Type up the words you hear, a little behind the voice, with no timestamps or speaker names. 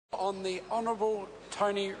on the Honourable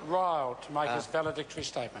Tony Ryall to make his valedictory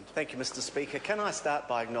statement. Thank you, Mr. Speaker. Can I start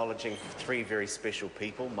by acknowledging three very special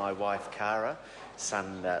people, my wife Cara,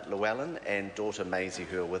 son Llewellyn and daughter Maisie,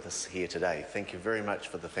 who are with us here today. Thank you very much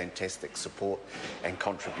for the fantastic support and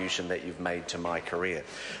contribution that you've made to my career.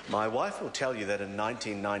 My wife will tell you that in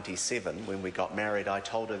 1997, when we got married, I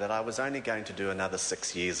told her that I was only going to do another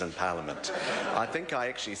 6 years in Parliament. I think I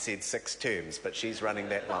actually said 6 terms, but she's running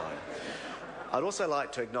that line. I'd also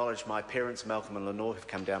like to acknowledge my parents, Malcolm and Lenore, who've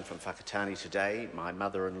come down from Whakatane today, my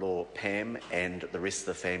mother-in-law, Pam, and the rest of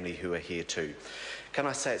the family who are here too. Can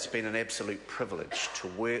I say it's been an absolute privilege to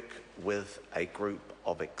work with a group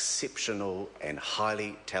of exceptional and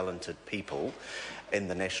highly talented people in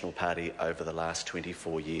the National Party over the last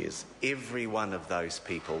 24 years. Every one of those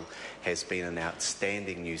people has been an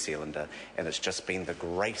outstanding New Zealander, and it's just been the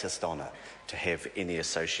greatest honour to have any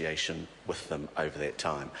association with them over that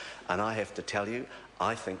time. And I have to tell you,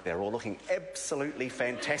 I think they're all looking absolutely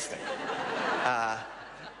fantastic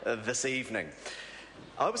this evening.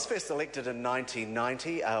 I was first elected in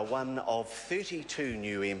 1990, one of 32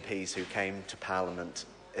 new MPs who came to Parliament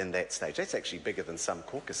in that stage. That's actually bigger than some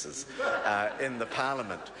caucuses in the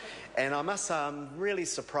Parliament. And I must say I'm really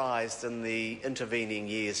surprised in the intervening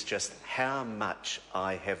years just how much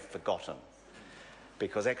I have forgotten.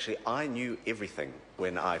 Because actually I knew everything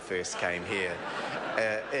when I first came here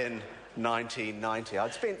in 1990.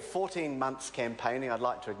 I'd spent 14 months campaigning. I'd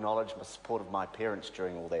like to acknowledge the support of my parents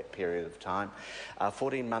during all that period of time.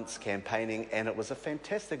 14 months campaigning, and it was a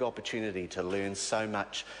fantastic opportunity to learn so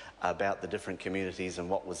much about the different communities and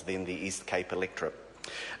what was then the East Cape electorate.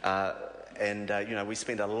 You know, we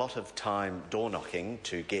spent a lot of time door knocking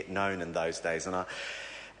to get known in those days,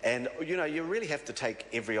 and you know, you really have to take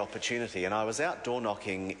every opportunity. And I was out door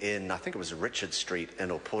knocking in, I think it was Richard Street in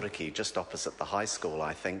Oporiki, just opposite the high school,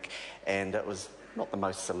 I think. And it was not the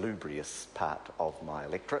most salubrious part of my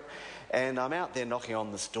electorate. And I'm out there knocking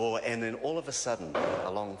on this door, and then all of a sudden,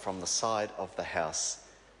 along from the side of the house,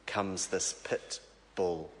 comes this pit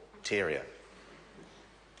bull terrier.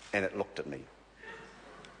 And it looked at me.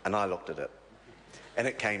 And I looked at it. And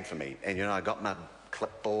it came for me. And you know, I got my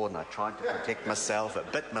clipboard and I tried to protect myself. It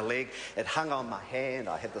bit my leg, it hung on my hand.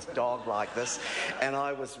 I had this dog like this, and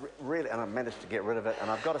I was really, and I managed to get rid of it, and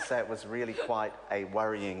I've got to say it was really quite a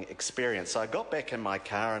worrying experience. So I got back in my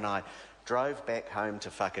car and I drove back home to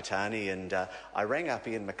Whakatane, and I rang up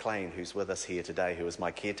Ian McLean, who's with us here today, who was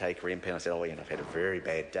my caretaker MP, and I said, "Oh Ian, I've had a very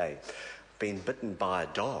bad day. Been bitten by a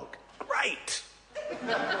dog." "Great!"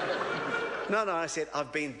 No, I said,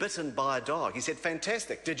 "I've been bitten by a dog." He said,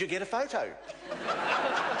 "Fantastic. Did you get a photo?"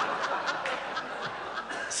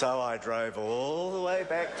 So I drove all the way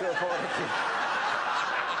back to Hawaii.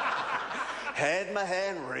 Had my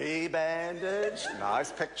hand re-bandaged,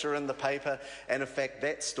 nice picture in the paper, and in fact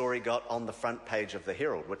that story got on the front page of the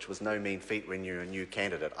Herald, which was no mean feat when you're a new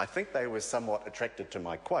candidate. I think they were somewhat attracted to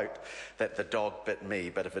my quote that the dog bit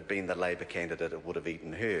me, but if it had been the Labour candidate it would have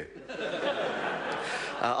eaten her.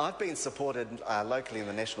 I've been supported locally in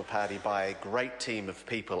the National Party by a great team of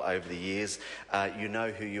people over the years. You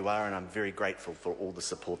know who you are, and I'm very grateful for all the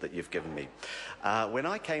support that you've given me. When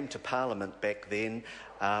I came to Parliament back then,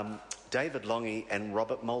 David Longy and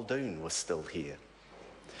Robert Muldoon were still here.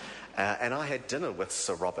 And I had dinner with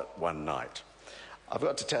Sir Robert one night. I've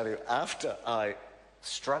got to tell you, after I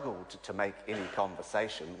struggled to make any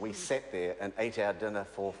conversation, we sat there and ate our dinner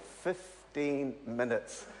for 15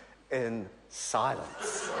 minutes in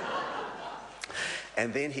silence.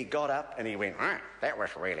 And then he got up and he went, "That was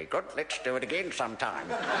really good. Let's do it again sometime."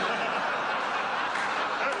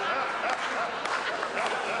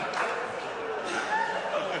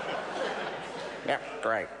 Yeah,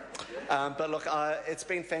 great. But look, it's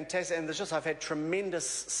been fantastic, and I've had tremendous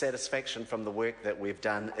satisfaction from the work that we've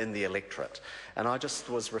done in the electorate. And I just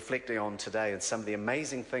was reflecting on today and some of the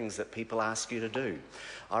amazing things that people ask you to do.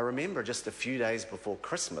 I remember just a few days before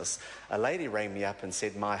Christmas, a lady rang me up and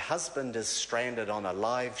said, "My husband is stranded on a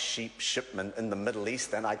live sheep shipment in the Middle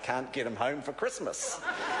East and I can't get him home for Christmas."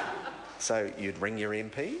 So you'd ring your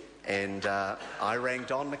MP, and I rang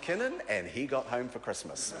Don McKinnon and he got home for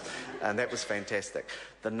Christmas, and that was fantastic.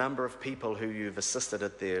 The number of people who you've assisted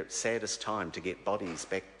at their saddest time to get bodies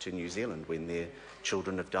back to New Zealand when their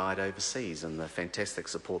children have died overseas, and the fantastic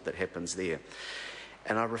support that happens there.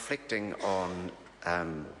 And I'm reflecting on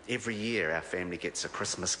every year our family gets a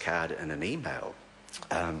Christmas card and an email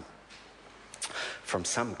from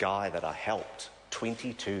some guy that I helped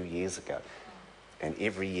 22 years ago. And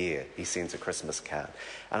every year he sends a Christmas card.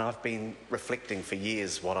 And I've been reflecting for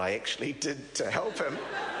years what I actually did to help him.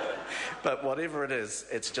 But whatever it is,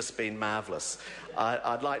 it's just been marvellous.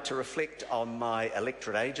 I'd like to reflect on my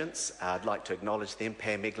electorate agents. I'd like to acknowledge them,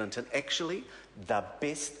 Pam Eglinton, actually the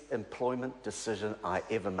best employment decision I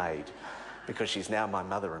ever made, because she's now my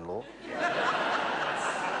mother-in-law.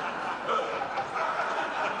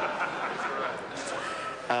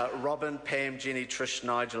 Robin, Pam, Jenny, Trish,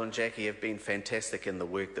 Nigel and Jackie have been fantastic in the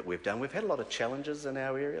work that we've done. We've had a lot of challenges in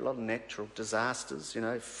our area, a lot of natural disasters, you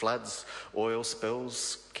know, floods, oil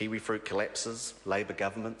spills, kiwi fruit collapses, Labor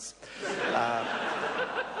governments.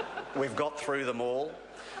 We've got through them all.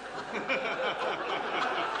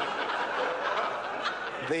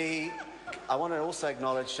 I want to also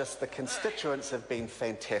acknowledge just the constituents have been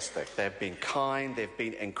fantastic. They've been kind, they've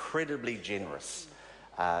been incredibly generous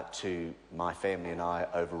to my family and I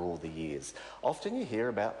over all the years. Often you hear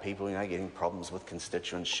about people, you know, getting problems with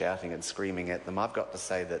constituents, shouting and screaming at them. I've got to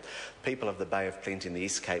say that people of the Bay of Plenty in the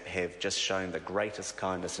East Cape have just shown the greatest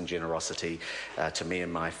kindness and generosity to me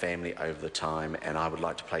and my family over the time, and I would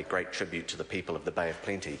like to pay great tribute to the people of the Bay of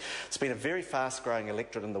Plenty. It's been a very fast-growing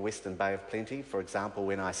electorate in the Western Bay of Plenty. For example,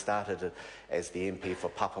 when I started as the MP for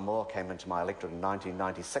Papamoa, came into my electorate in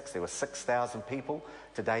 1996, there were 6,000 people.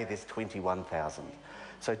 Today there's 21,000.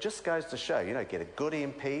 So it just goes to show, you know, get a good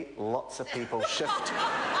MP, lots of people shift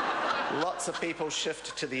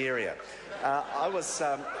to the area. I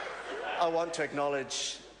want to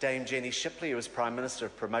acknowledge Dame Jenny Shipley, who was Prime Minister,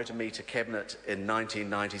 promoted me to Cabinet in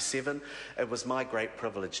 1997. It was my great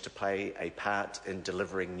privilege to play a part in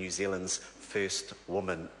delivering New Zealand's first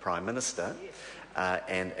woman Prime Minister.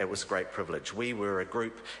 And it was a great privilege. We were a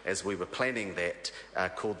group, as we were planning that,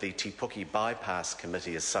 called the Te Puke Bypass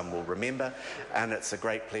Committee, as some will remember, and it's a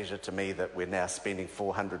great pleasure to me that we're now spending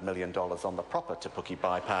 $400 million on the proper Te Puke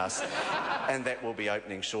Bypass, and that will be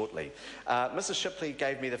opening shortly. Mrs Shipley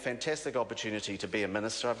gave me the fantastic opportunity to be a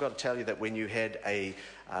minister. I've got to tell you that when you had a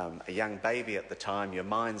young baby at the time, your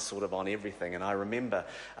mind's sort of on everything. And I remember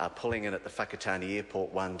pulling in at the Whakatane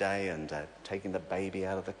airport one day and taking the baby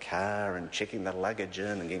out of the car and checking the luggage in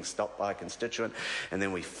and getting stopped by a constituent. And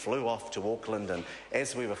then we flew off to Auckland, and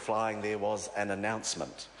as we were flying there was an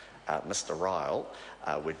announcement. Mr Ryall,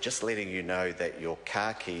 we're just letting you know that your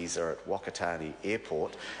car keys are at Whakatane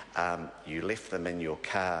airport. You left them in your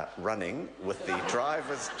car running with the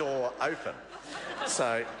driver's door open.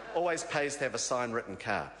 So always pays to have a sign-written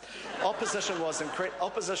car. Opposition was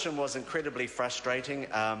incredibly frustrating,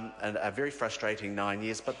 and a very frustrating 9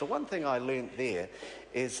 years. But the one thing I learnt there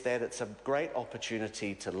is that it's a great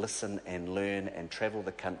opportunity to listen and learn and travel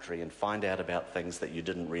the country and find out about things that you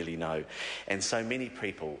didn't really know. And so many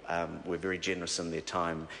people were very generous in their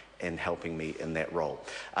time in helping me in that role.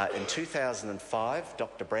 In 2005,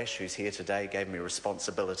 Dr Brash, who's here today, gave me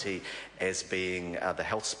responsibility as being the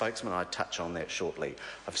health spokesman. I'll touch on that shortly.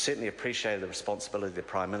 I've certainly appreciated the responsibility the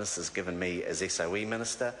Prime Minister's given me as SOE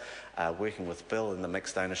Minister, working with Bill in the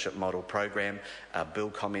mixed ownership model program.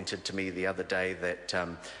 Bill commented to me the other day that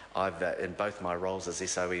I've, in both my roles as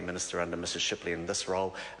SOE Minister under Mrs Shipley and this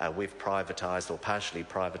role, we've privatised or partially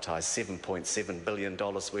privatised $7.7 billion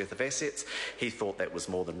worth of assets. He thought that was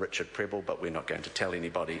more than Richard Prebble, but we're not going to tell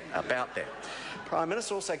anybody about that. Prime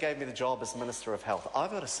Minister also gave me the job as Minister of Health.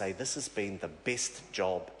 I've got to say, this has been the best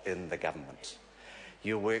job in the government.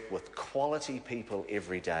 You work with quality people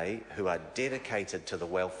every day who are dedicated to the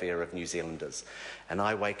welfare of New Zealanders. And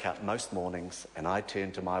I wake up most mornings and I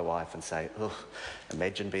turn to my wife and say, "Oh,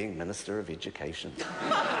 imagine being Minister of Education."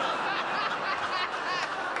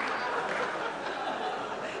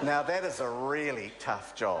 Now, that is a really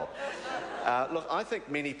tough job. Look, I think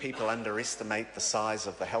many people underestimate the size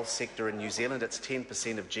of the health sector in New Zealand. It's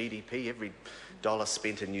 10% of GDP. Every dollar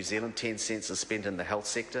spent in New Zealand, 10 cents is spent in the health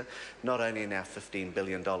sector, not only in our $15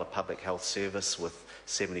 billion public health service with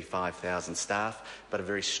 75,000 staff, but a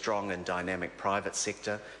very strong and dynamic private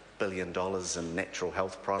sector, $1 billion in natural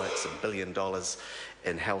health products, $1 billion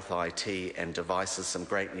in health IT and devices, some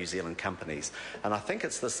great New Zealand companies. And I think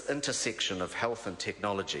it's this intersection of health and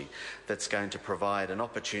technology that's going to provide an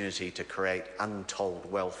opportunity to create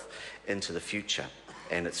untold wealth into the future.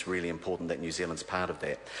 And it's really important that New Zealand's part of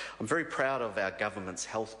that. I'm very proud of our government's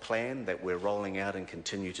health plan that we're rolling out and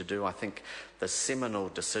continue to do. I think the seminal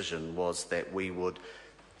decision was that we would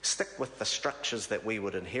stick with the structures that we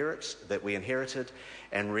inherited,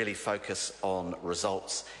 and really focus on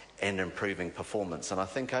results and improving performance. And I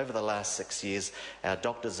think over the last 6 years, our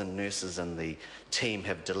doctors and nurses and the team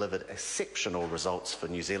have delivered exceptional results for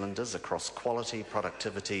New Zealanders across quality,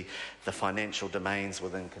 productivity, the financial domains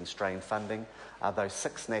within constrained funding. those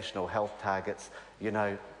 6 national health targets, you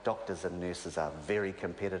know, doctors and nurses are very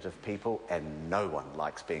competitive people, and no one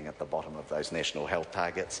likes being at the bottom of those national health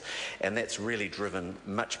targets. And that's really driven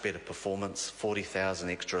much better performance, 40,000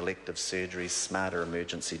 extra elective surgeries, smarter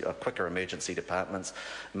quicker emergency departments,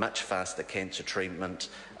 much faster cancer treatment,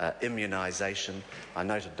 immunisation. I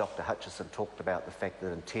noted Dr. Hutchison talked about the fact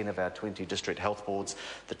that in 10 of our 20 district health boards,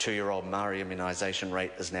 the 2-year-old Māori immunisation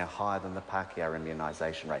rate is now higher than the Pākehā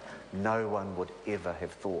immunisation rate. No one would ever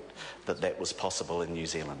have thought that that was possible in New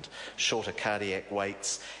Zealand. Shorter cardiac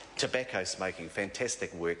waits, tobacco smoking,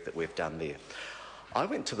 fantastic work that we've done there. I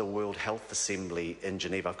went to the World Health Assembly in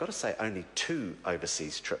Geneva. I've got to say only 2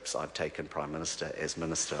 overseas trips I've taken Prime Minister as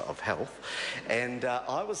Minister of Health. And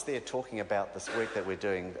I was there talking about this work that we're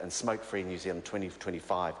doing in Smoke Free New Zealand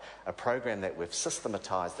 2025, a program that we've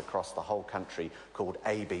systematised across the whole country called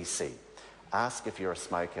ABC. Ask if you're a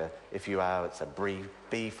smoker. If you are, it's a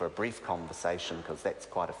B for a brief conversation, because that's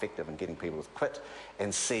quite effective in getting people to quit.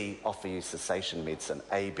 And C, offer you cessation medicine,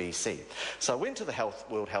 ABC. So I went to the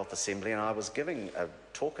World Health Assembly and I was giving a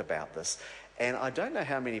talk about this. And I don't know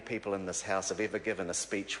how many people in this house have ever given a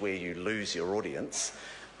speech where you lose your audience.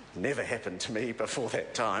 Never happened to me before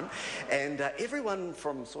that time. And everyone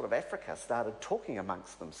from sort of Africa started talking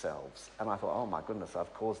amongst themselves. And I thought, oh my goodness,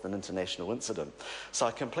 I've caused an international incident. So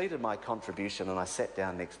I completed my contribution and I sat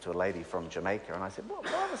down next to a lady from Jamaica and I said, well,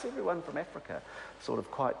 why was everyone from Africa sort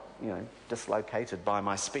of quite, dislocated by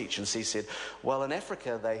my speech? And she said, well, in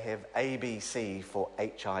Africa they have ABC for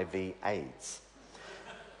HIV/AIDS.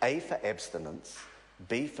 A for abstinence,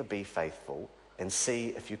 B for be faithful, and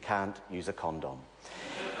C if you can't use a condom.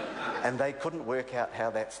 And they couldn't work out how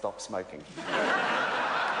that stopped smoking.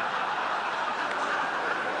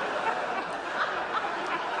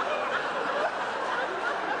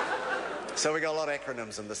 So we got a lot of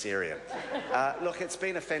acronyms in this area. Look, it's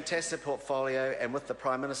been a fantastic portfolio, and with the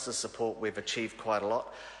Prime Minister's support, we've achieved quite a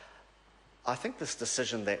lot. I think this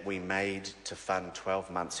decision that we made to fund 12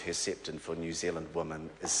 months Herceptin for New Zealand women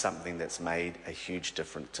is something that's made a huge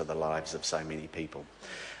difference to the lives of so many people.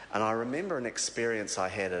 And I remember an experience I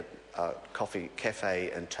had at a coffee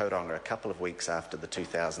cafe in Tauranga a couple of weeks after the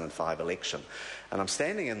 2005 election. And I'm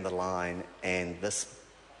standing in the line and this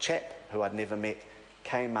chap who I'd never met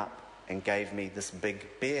came up and gave me this big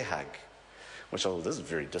bear hug, which I thought, this is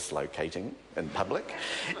very dislocating in public.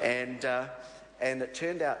 And it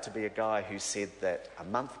turned out to be a guy who said that a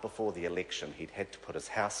month before the election he'd had to put his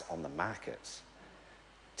house on the market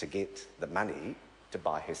to get the money to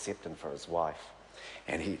buy Herceptin for his wife.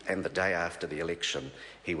 And the day after the election,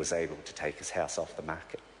 he was able to take his house off the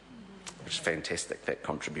market, which is fantastic, that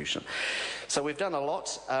contribution. So we've done a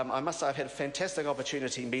lot. I must say I've had a fantastic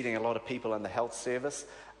opportunity meeting a lot of people in the health service.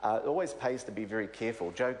 It always pays to be very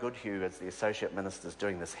careful. Joe Goodhue, as the Associate Minister, is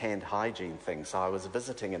doing this hand hygiene thing. So I was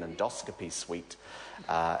visiting an endoscopy suite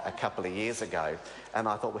a couple of years ago, and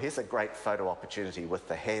I thought, well, here's a great photo opportunity with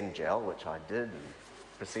the hand gel, which I did, and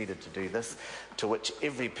proceeded to do this, to which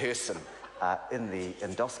every person in the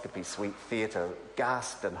endoscopy suite theatre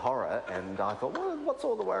gasped in horror, and I thought, well, what's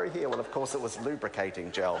all the worry here? Well, of course, it was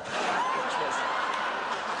lubricating gel, which was...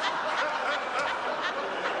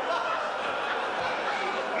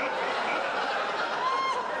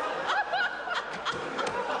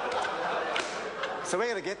 So we're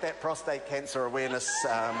going to get that prostate cancer awareness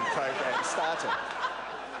program started.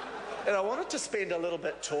 And I wanted to spend a little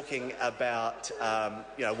bit talking about,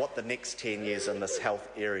 what the next 10 years in this health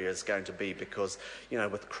area is going to be, because,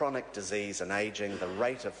 with chronic disease and ageing, the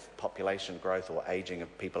rate of population growth or ageing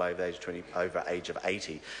of people over age of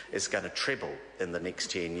 80 is going to treble in the next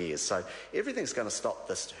 10 years. So everything's going to stop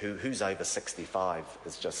this. Who's over 65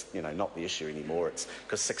 is just, not the issue anymore. It's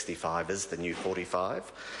because 65 is the new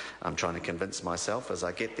 45. I'm trying to convince myself as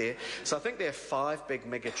I get there. So I think there are 5 big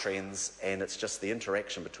mega trends, and it's just the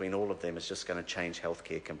interaction between all of them is just going to change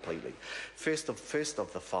healthcare completely. First of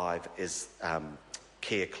the 5 is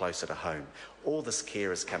care closer to home. All this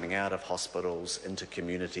care is coming out of hospitals, into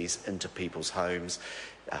communities, into people's homes.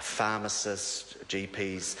 Pharmacists,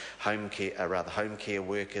 GPs, home care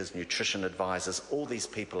workers, nutrition advisors, all these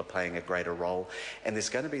people are playing a greater role, and there's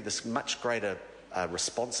going to be this much greater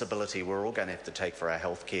responsibility we're all going to have to take for our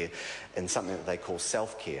healthcare in something that they call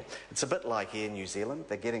self-care. It's a bit like Air New Zealand.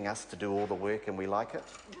 They're getting us to do all the work and we like it.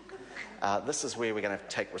 This is where we're going to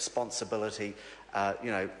take responsibility.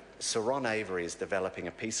 Sir Ron Avery is developing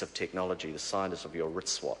a piece of technology the size of your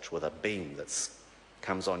wristwatch with a beam that's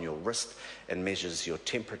comes on your wrist and measures your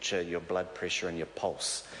temperature, your blood pressure and your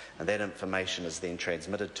pulse. And that information is then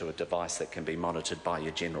transmitted to a device that can be monitored by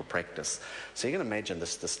your general practice. So you can imagine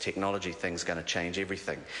this technology thing's going to change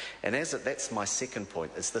everything. And that's my second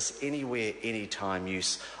point, is this anywhere, anytime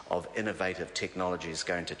use of innovative technology is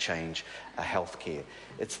going to change healthcare.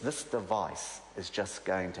 It's this device is just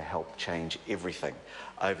going to help change everything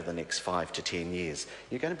over the next 5 to 10 years.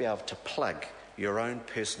 You're going to be able to plug your own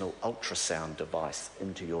personal ultrasound device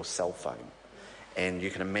into your cell phone. And you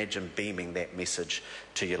can imagine beaming that message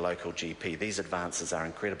to your local GP. These advances are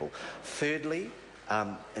incredible. Thirdly,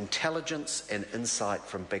 intelligence and insight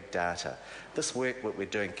from big data. This work that we're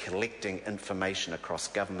doing, collecting information across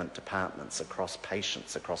government departments, across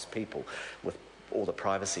patients, across people, with all the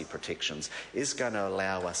privacy protections, is going to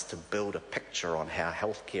allow us to build a picture on how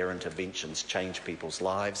healthcare interventions change people's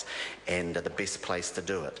lives and the best place to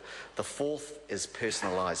do it. The fourth is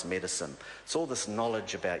personalised medicine. So all this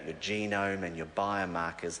knowledge about your genome and your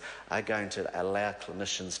biomarkers are going to allow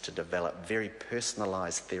clinicians to develop very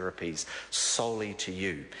personalised therapies solely to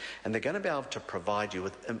you. And they're going to be able to provide you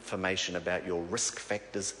with information about your risk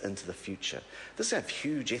factors into the future. This has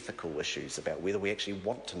huge ethical issues about whether we actually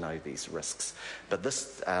want to know these risks. But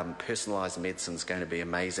this personalised medicine is going to be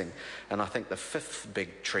amazing. And I think the fifth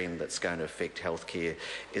big trend that's going to affect healthcare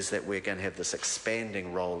is that we're going to have this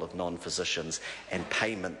expanding role of non-physicians and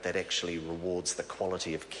payment that actually rewards the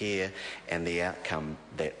quality of care and the outcome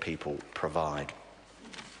that people provide.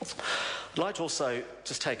 I'd like to also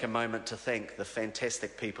just take a moment to thank the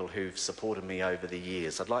fantastic people who've supported me over the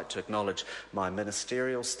years. I'd like to acknowledge my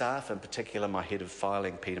ministerial staff, in particular my head of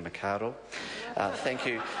filing, Peter Mercado. Thank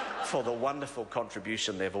you for the wonderful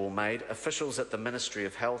contribution they've all made. Officials at the Ministry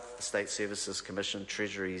of Health, the State Services Commission,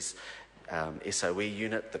 Treasury's SOE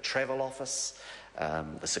unit, the Travel Office,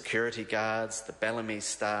 the security guards, the Bellamy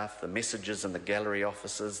staff, the messengers and the gallery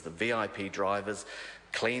officers, the VIP drivers,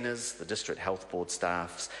 cleaners, the District Health Board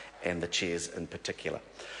staffs, and the chairs in particular.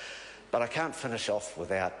 But I can't finish off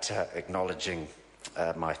without acknowledging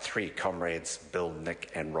my three comrades, Bill,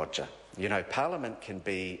 Nick and Roger. You know, Parliament can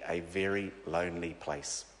be a very lonely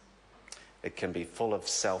place. It can be full of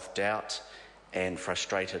self-doubt and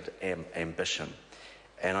frustrated ambition.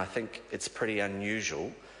 And I think it's pretty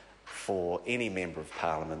unusual for any member of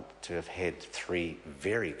Parliament to have had three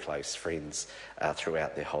very close friends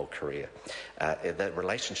throughout their whole career. The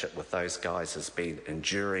relationship with those guys has been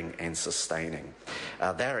enduring and sustaining.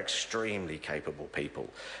 They're extremely capable people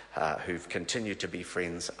who've continued to be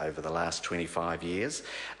friends over the last 25 years.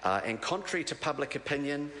 And contrary to public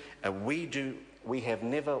opinion, we have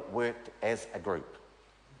never worked as a group.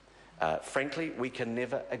 Frankly, we can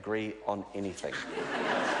never agree on anything.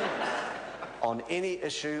 On any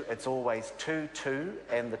issue, it's always 2-2,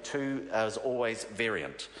 and the 2 is always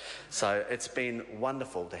variant. So it's been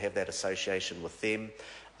wonderful to have that association with them.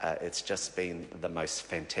 It's just been the most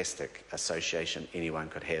fantastic association anyone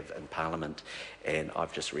could have in Parliament, and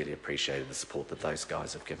I've just really appreciated the support that those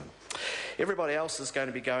guys have given. Everybody else is going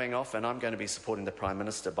to be going off, and I'm going to be supporting the Prime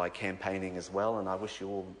Minister by campaigning as well, and I wish you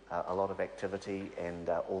all a lot of activity and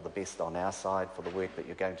all the best on our side for the work that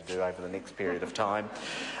you're going to do over the next period of time.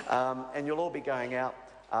 And you'll all be going out.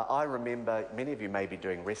 I remember, many of you may be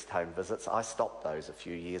doing rest home visits. I stopped those a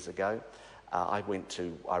few years ago. I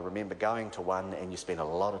remember going to one, and you spend a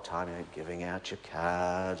lot of time giving out your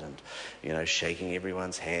card and, you know, shaking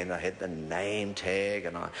everyone's hand. I had the name tag,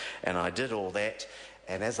 and I did all that.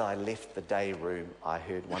 And as I left the day room, I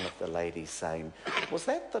heard one of the ladies saying, "Was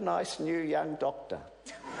that the nice new young doctor?"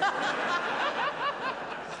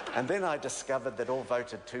 And then I discovered that all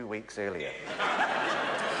voted 2 weeks earlier.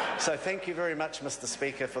 So thank you very much, Mr.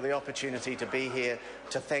 Speaker, for the opportunity to be here,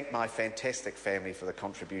 to thank my fantastic family for the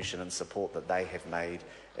contribution and support that they have made.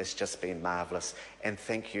 It's just been marvellous. And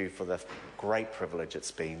thank you for the great privilege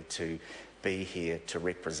it's been to be here to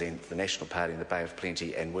represent the National Party in the Bay of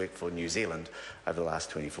Plenty and work for New Zealand over the last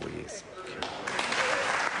 24 years. Thank you.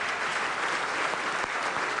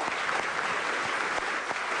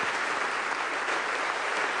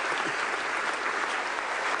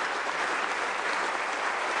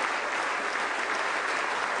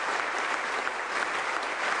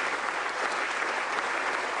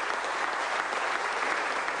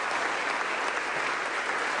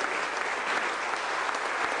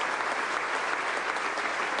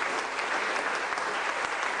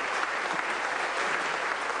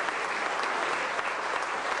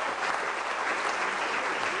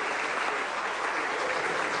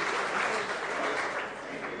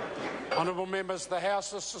 Honourable members, the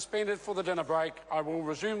House is suspended for the dinner break. I will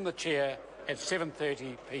resume the chair at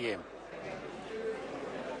 7:30 p.m.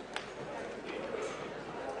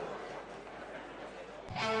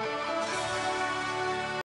 Tandem.